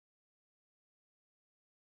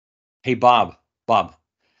Hey, Bob,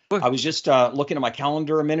 Look, I was just looking at my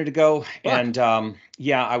calendar a minute ago, Buck. and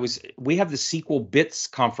yeah, we have the SQL Bits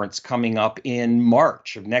conference coming up in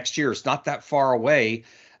March of next year. It's not that far away.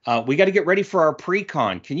 We got to get ready for our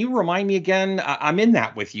pre-con. Can you remind me again? I'm in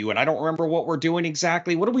that with you, and I don't remember what we're doing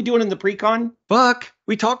exactly. What are we doing in the pre-con? Buck,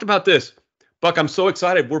 we talked about this. Buck, I'm so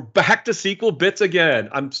excited. We're back to SQL Bits again.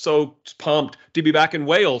 I'm so pumped to be back in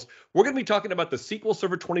Wales. We're going to be talking about the SQL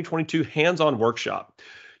Server 2022 hands-on workshop.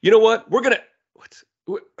 You know what? We're going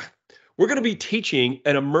to be teaching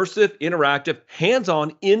an immersive, interactive,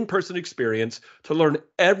 hands-on, in-person experience to learn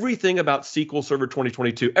everything about SQL Server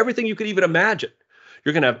 2022, everything you could even imagine.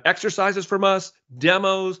 You're going to have exercises from us,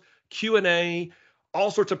 demos, Q&A, all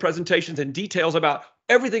sorts of presentations and details about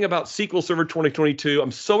everything about SQL Server 2022.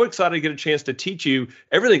 I'm so excited to get a chance to teach you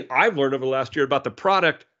everything I've learned over the last year about the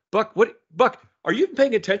product. Buck, are you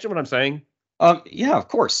paying attention to what I'm saying? Yeah, of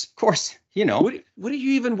course, of course. You know. What do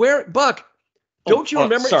you even wear? Buck, Oh, don't you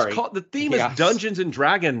remember? It's sorry. called, the theme is Yeah. Dungeons and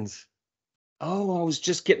Dragons. Oh, I was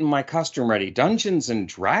just getting my costume ready. Dungeons and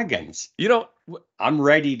Dragons. You know, I'm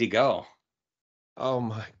ready to go. oh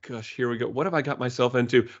my gosh, here we go. What have I got myself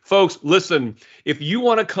into? Folks, listen, if you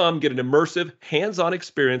want to come get an immersive, hands-on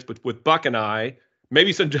experience with Buck and I,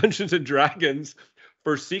 maybe some Dungeons and Dragons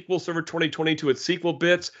for SQL Server 2022 at SQL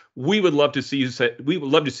Bits, we would love to see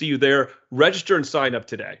you there. Register and sign up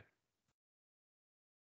today.